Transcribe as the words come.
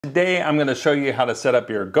Today I'm going to show you how to set up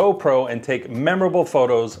your GoPro and take memorable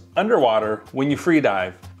photos underwater when you free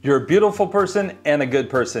dive. You're a beautiful person and a good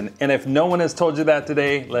person, and if no one has told you that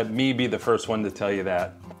today, let me be the first one to tell you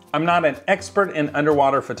that. I'm not an expert in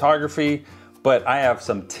underwater photography, but I have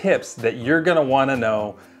some tips that you're going to want to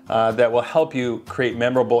know that will help you create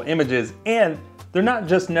memorable images, and they're not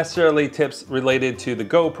just necessarily tips related to the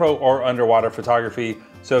GoPro or underwater photography.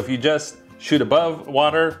 So if you just shoot above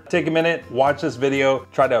water, take a minute, watch this video,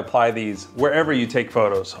 try to apply these wherever you take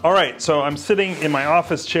photos. All right, so I'm sitting in my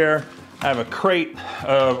office chair. I have a crate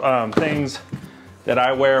of things that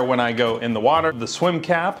I wear when I go in the water. The swim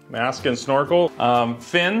cap, mask and snorkel,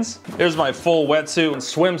 fins. There's my full wetsuit and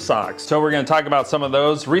swim socks. So we're gonna talk about some of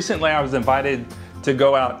those. Recently, I was invited to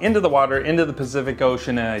go out into the water, into the Pacific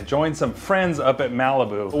Ocean, and I joined some friends up at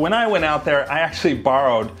Malibu. When I went out there, I actually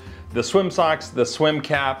borrowed the swim socks, the swim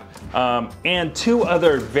cap, and two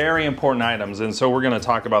other very important items. And so we're gonna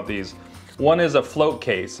talk about these. One is a float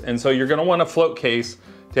case. And so you're gonna want a float case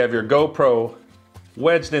to have your GoPro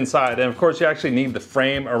wedged inside. And of course you actually need the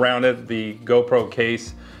frame around it, the GoPro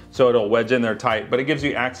case, so it'll wedge in there tight. But it gives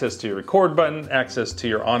you access to your record button, access to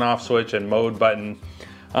your on-off switch and mode button.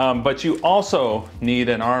 But you also need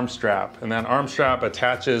an arm strap, and that arm strap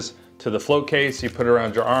attaches to the float case. You put it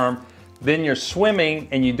around your arm. Then you're swimming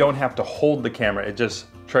and you don't have to hold the camera. It just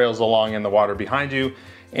trails along in the water behind you.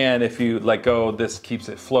 And if you let go, this keeps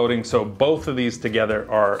it floating. So both of these together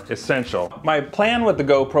are essential. My plan with the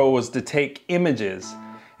GoPro was to take images.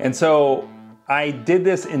 And so I did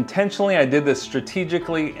this intentionally, I did this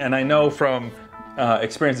strategically, and I know from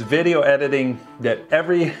experience video editing that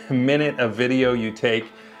every minute of video you take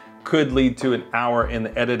could lead to an hour in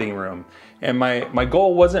the editing room. And my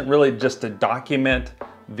goal wasn't really just to document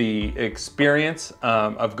the experience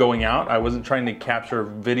of going out. I wasn't trying to capture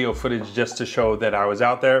video footage just to show that I was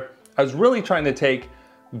out there. I was really trying to take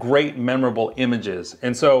great memorable images.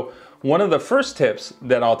 And so one of the first tips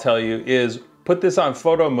that I'll tell you is put this on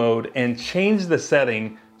photo mode and change the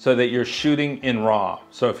setting so that you're shooting in RAW.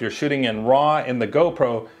 So if you're shooting in RAW in the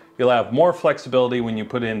GoPro, you'll have more flexibility when you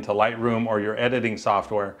put it into Lightroom or your editing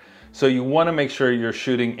software. So you want to make sure you're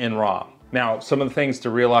shooting in RAW. Now, some of the things to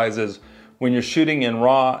realize is when you're shooting in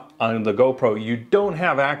RAW on the GoPro, you don't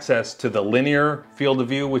have access to the linear field of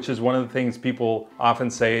view, which is one of the things people often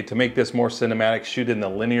say to make this more cinematic, shoot in the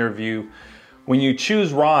linear view. When you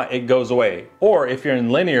choose RAW, it goes away. Or if you're in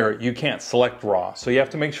linear, you can't select RAW. So you have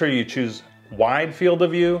to make sure you choose wide field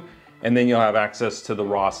of view, and then you'll have access to the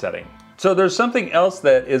RAW setting. So there's something else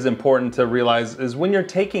that is important to realize is when you're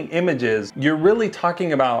taking images, you're really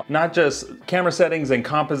talking about not just camera settings and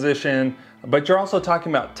composition, but you're also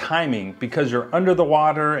talking about timing, because you're under the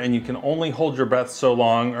water and you can only hold your breath so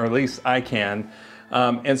long, or at least I can.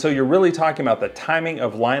 And so you're really talking about the timing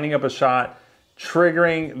of lining up a shot,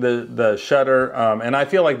 triggering the shutter. And I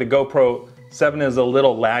feel like the GoPro 7 is a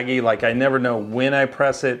little laggy. Like I never know when I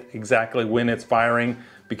press it, exactly when it's firing,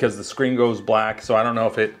 because the screen goes black. So I don't know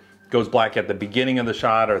if it goes black at the beginning of the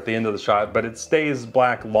shot or at the end of the shot, but it stays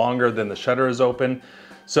black longer than the shutter is open.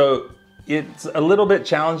 So it's a little bit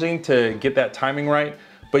challenging to get that timing right,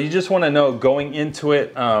 but you just want to know going into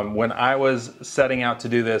it. When I was setting out to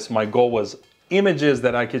do this, my goal was images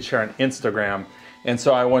that I could share on Instagram. And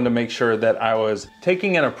so I wanted to make sure that I was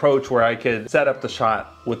taking an approach where I could set up the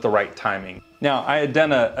shot with the right timing. Now, I had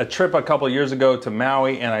done a trip a couple years ago to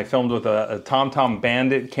Maui, and I filmed with a TomTom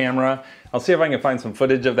Bandit camera. I'll see if I can find some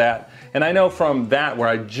footage of that. And I know from that, where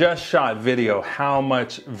I just shot video, how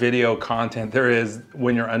much video content there is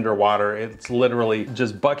when you're underwater. It's literally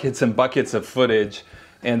just buckets and buckets of footage.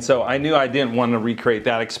 And so I knew I didn't want to recreate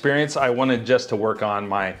that experience. I wanted just to work on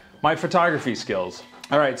my photography skills.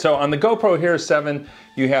 All right, so on the GoPro here 7,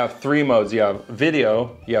 you have 3 modes. You have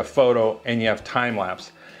video, you have photo, and you have time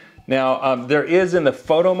lapse. Now, there is in the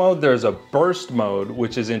photo mode, there's a burst mode,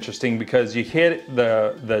 which is interesting because you hit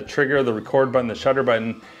the trigger, the record button, the shutter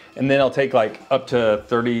button, and then it'll take like up to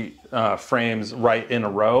 30 frames right in a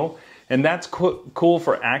row. And that's cool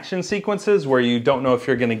for action sequences where you don't know if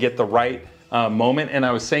you're gonna get the right moment. And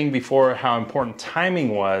I was saying before how important timing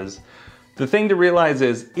was. The thing to realize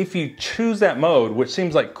is if you choose that mode, which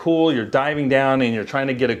seems like cool, you're diving down and you're trying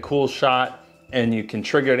to get a cool shot, and you can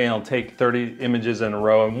trigger it and it'll take 30 images in a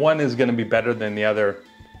row, and one is gonna be better than the other.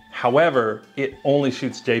 However, it only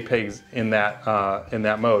shoots JPEGs in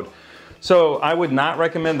that mode. So I would not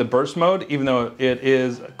recommend the burst mode, even though it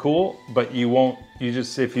is cool, but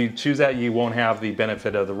if you choose that, you won't have the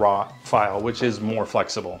benefit of the RAW file, which is more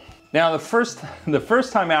flexible. Now, the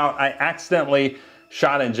first time out, I accidentally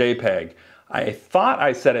shot in JPEG. I thought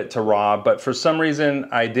I set it to RAW, but for some reason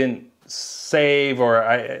I didn't save, or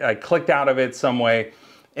I clicked out of it some way.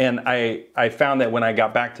 And I found that when I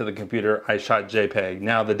got back to the computer, I shot JPEG.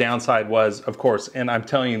 Now the downside was, of course, and I'm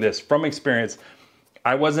telling you this from experience,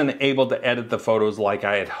 I wasn't able to edit the photos like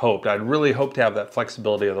I had hoped. I'd really hoped to have that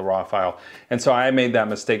flexibility of the raw file. And so I made that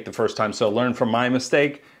mistake the first time. So learn from my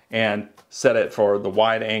mistake and set it for the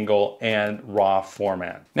wide angle and raw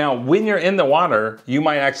format. Now, when you're in the water, you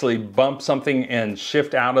might actually bump something and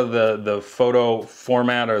shift out of the photo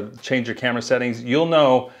format or change your camera settings. You'll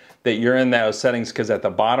know that you're in those settings because at the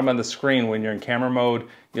bottom of the screen, when you're in camera mode,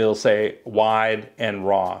 it'll say wide and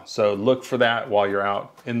raw. So look for that while you're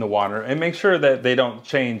out in the water and make sure that they don't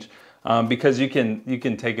change because you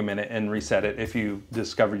can take a minute and reset it if you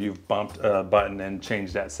discover you've bumped a button and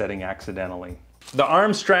changed that setting accidentally. The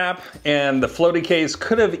arm strap and the floaty case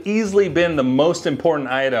could have easily been the most important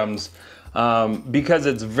items because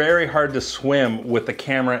it's very hard to swim with the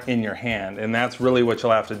camera in your hand, and that's really what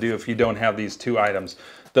you'll have to do if you don't have these two items.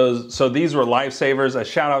 So these were lifesavers. A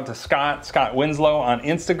shout out to Scott Winslow on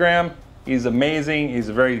Instagram. He's amazing. He's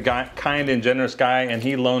a very kind and generous guy, and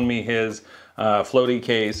he loaned me his floaty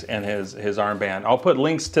case and his armband. I'll put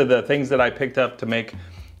links to the things that I picked up to make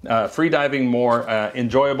free diving more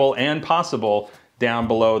enjoyable and possible down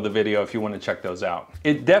below the video if you want to check those out.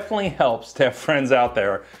 It definitely helps to have friends out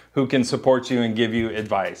there who can support you and give you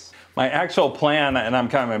advice. My actual plan, and I'm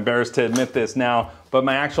kind of embarrassed to admit this now, but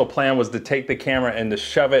my actual plan was to take the camera and to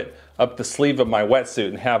shove it up the sleeve of my wetsuit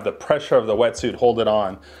and have the pressure of the wetsuit hold it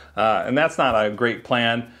on. And that's not a great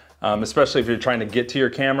plan, especially if you're trying to get to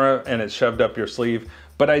your camera and it's shoved up your sleeve.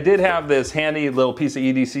 But I did have this handy little piece of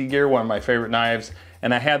EDC gear, one of my favorite knives,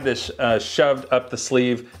 and I had this shoved up the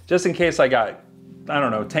sleeve just in case I got, I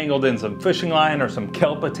don't know, tangled in some fishing line or some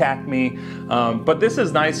kelp attacked me. But this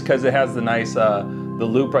is nice because it has the nice, the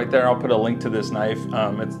loop right there. I'll put a link to this knife.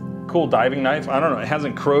 It's a cool diving knife. I don't know, it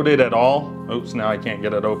hasn't corroded at all. Oops, now I can't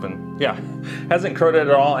get it open. Yeah, hasn't corroded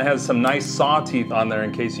at all. It has some nice saw teeth on there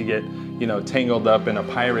in case you get, you know, tangled up in a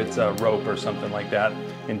pirate's rope or something like that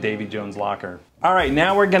in Davy Jones' locker. All right,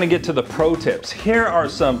 now we're gonna get to the pro tips. Here are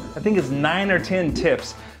some, I think it's 9 or 10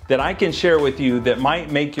 tips that I can share with you that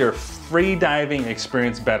might make your free diving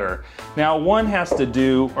experience better. Now, one has to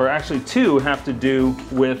do, or actually two have to do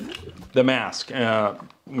with the mask.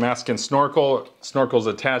 Mask and snorkel. Snorkel's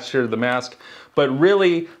attached here to the mask. But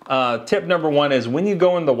really, tip number one is when you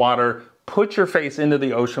go in the water, put your face into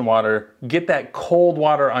the ocean water, get that cold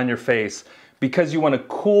water on your face because you want to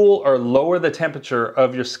cool or lower the temperature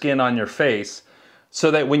of your skin on your face so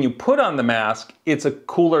that when you put on the mask, it's a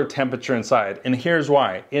cooler temperature inside. And here's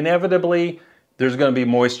why. Inevitably, there's gonna be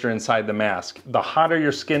moisture inside the mask. The hotter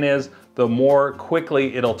your skin is, the more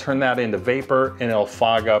quickly it'll turn that into vapor and it'll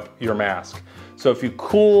fog up your mask. So if you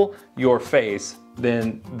cool your face,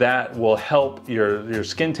 then that will help your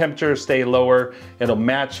skin temperature stay lower. It'll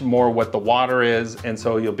match more what the water is, and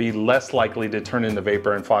so you'll be less likely to turn into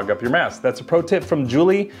vapor and fog up your mask. That's a pro tip from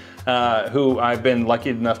Julie, who I've been lucky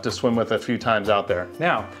enough to swim with a few times out there.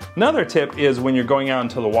 Now, another tip is when you're going out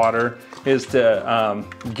into the water is to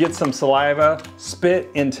get some saliva, spit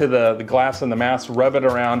into the glass in the mask, rub it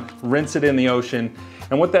around, rinse it in the ocean.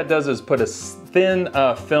 And what that does is put a thin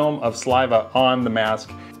film of saliva on the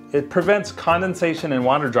mask. It prevents condensation and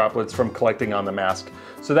water droplets from collecting on the mask.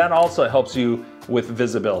 So that also helps you with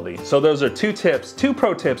visibility. So those are two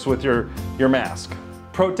pro tips with your mask.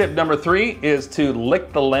 Pro tip number 3 is to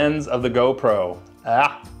lick the lens of the GoPro.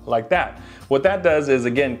 Like that. What that does is,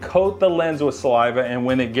 again, coat the lens with saliva, and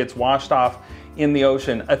when it gets washed off in the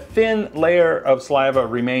ocean, a thin layer of saliva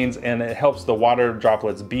remains and it helps the water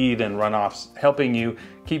droplets bead and run off, helping you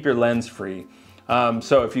keep your lens free.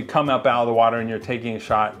 So if you come up out of the water and you're taking a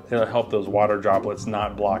shot, it'll help those water droplets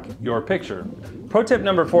not block your picture. Pro tip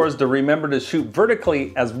number 4 is to remember to shoot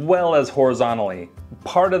vertically as well as horizontally.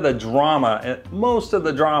 Part of the drama, and most of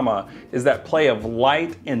the drama, is that play of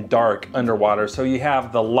light and dark underwater. So you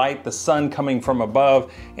have the light, the sun coming from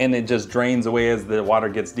above, and it just drains away as the water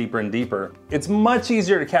gets deeper and deeper. It's much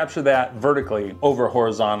easier to capture that vertically over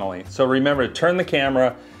horizontally. So remember to turn the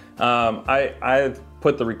camera. I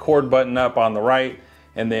put the record button up on the right,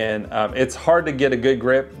 and then it's hard to get a good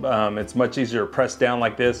grip. It's much easier to press down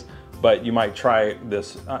like this, but you might try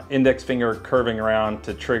this index finger curving around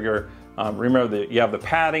to trigger. Remember that you have the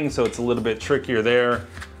padding, so it's a little bit trickier there.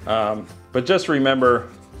 But just remember,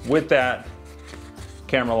 with that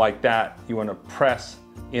camera like that, you want to press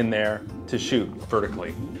in there to shoot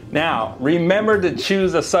vertically. Now, remember to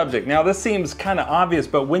choose a subject. Now, this seems kind of obvious,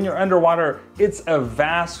 but when you're underwater, it's a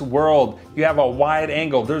vast world. You have a wide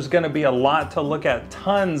angle. There's going to be a lot to look at,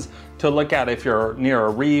 tons to look at if you're near a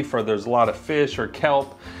reef or there's a lot of fish or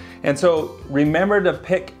kelp. And so remember to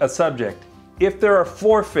pick a subject. If there are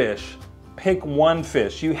 4 fish, pick one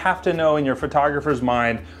fish. You have to know in your photographer's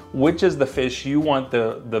mind which is the fish you want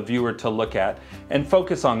the viewer to look at and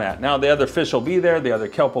focus on that. Now the other fish will be there, the other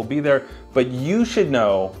kelp will be there, but you should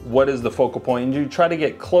know what is the focal point, and you try to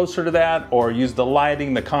get closer to that or use the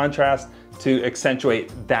lighting, the contrast to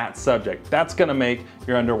accentuate that subject. That's gonna make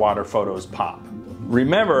your underwater photos pop.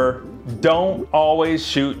 Remember, don't always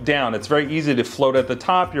shoot down. It's very easy to float at the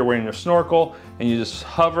top. You're wearing your snorkel and you just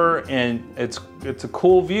hover, and it's a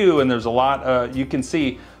cool view and there's a lot you can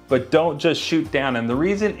see, but don't just shoot down. And the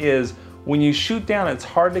reason is when you shoot down, it's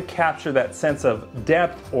hard to capture that sense of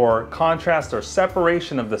depth or contrast or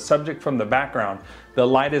separation of the subject from the background. The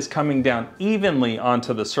light is coming down evenly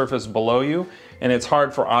onto the surface below you, and it's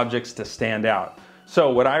hard for objects to stand out. So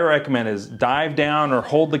what I recommend is dive down or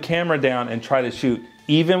hold the camera down and try to shoot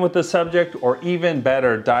even with the subject, or even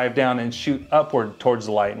better, dive down and shoot upward towards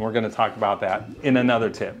the light. And we're gonna talk about that in another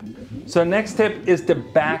tip. So next tip is to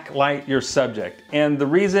backlight your subject. And the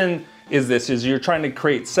reason is this, is you're trying to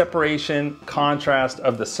create separation, contrast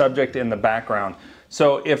of the subject in the background.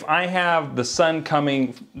 So if I have the sun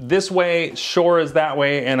coming this way, shore is that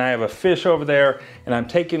way, and I have a fish over there, and I'm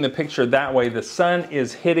taking the picture that way, the sun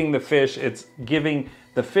is hitting the fish, it's giving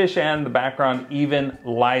the fish and the background even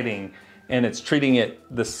lighting, and it's treating it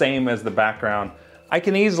the same as the background. I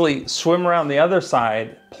can easily swim around the other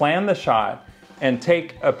side, plan the shot, and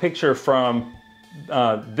take a picture from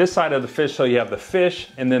this side of the fish, so you have the fish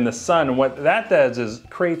and then the sun. And what that does is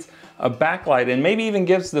creates a backlight, and maybe even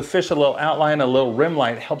gives the fish a little outline, a little rim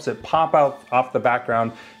light, helps it pop out off the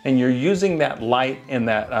background. And you're using that light and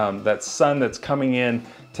that sun that's coming in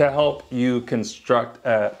to help you construct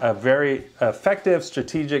a very effective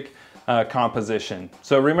strategic composition.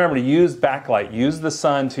 So remember to use backlight, use the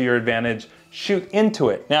sun to your advantage, shoot into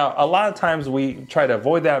it. Now, a lot of times we try to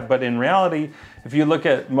avoid that, but in reality, if you look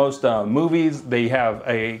at most movies, they have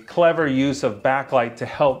a clever use of backlight to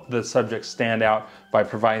help the subject stand out by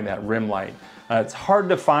providing that rim light. It's hard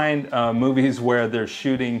to find movies where they're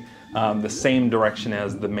shooting the same direction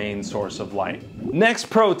as the main source of light. Next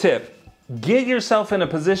pro tip, get yourself in a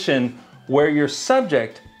position where your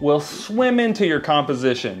subject will swim into your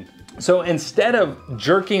composition. So instead of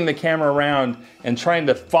jerking the camera around and trying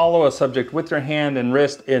to follow a subject with your hand and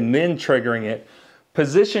wrist and then triggering it,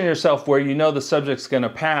 position yourself where you know the subject's gonna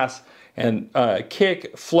pass and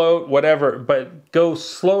kick, float, whatever, but go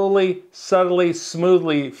slowly, subtly,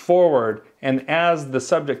 smoothly forward, and as the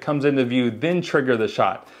subject comes into view, then trigger the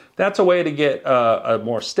shot. That's a way to get a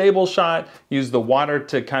more stable shot. Use the water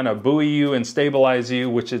to kind of buoy you and stabilize you,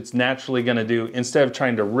 which it's naturally gonna do, instead of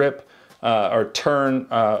trying to rip or turn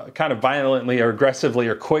kind of violently or aggressively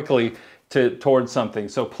or quickly towards something.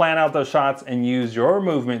 So plan out those shots and use your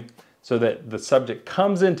movement so that the subject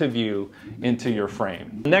comes into view into your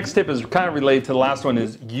frame. The next tip is kind of related to the last one,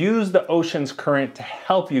 is use the ocean's current to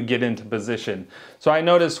help you get into position. So I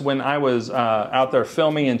noticed when I was out there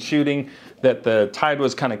filming and shooting that the tide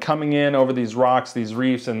was kind of coming in over these rocks, these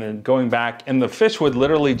reefs, and then going back, and the fish would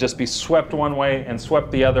literally just be swept one way and swept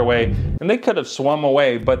the other way, and they could have swum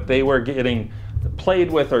away, but they were getting played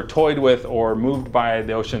with or toyed with or moved by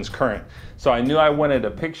the ocean's current. So I knew I wanted a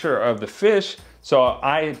picture of the fish, so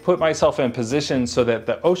I put myself in position so that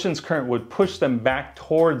the ocean's current would push them back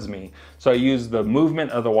towards me. So I used the movement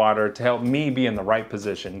of the water to help me be in the right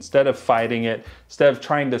position. Instead of fighting it, instead of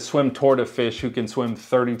trying to swim toward a fish who can swim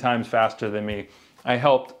 30 times faster than me, I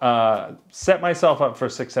helped set myself up for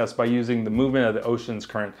success by using the movement of the ocean's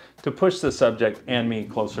current to push the subject and me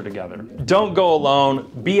closer together. Don't go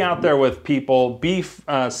alone, be out there with people, be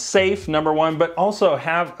safe, number one, but also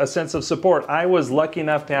have a sense of support. I was lucky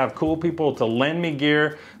enough to have cool people to lend me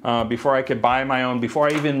gear before I could buy my own, before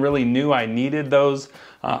I even really knew I needed those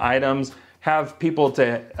items. Have people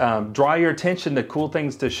to draw your attention to cool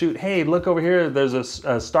things to shoot. Hey, look over here, there's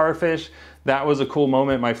a starfish. That was a cool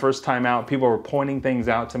moment, my first time out. People were pointing things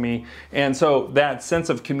out to me. And so that sense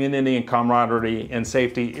of community and camaraderie and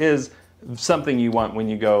safety is something you want when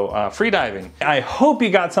you go freediving. I hope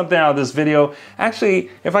you got something out of this video.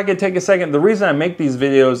 Actually, if I could take a second, the reason I make these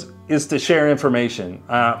videos is to share information.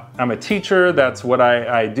 I'm a teacher, that's what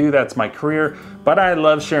I do, that's my career, but I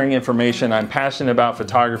love sharing information. I'm passionate about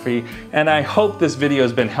photography, and I hope this video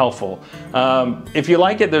has been helpful. If you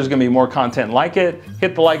like it, there's gonna be more content like it.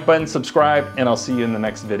 Hit the like button, subscribe, and I'll see you in the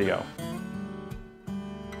next video.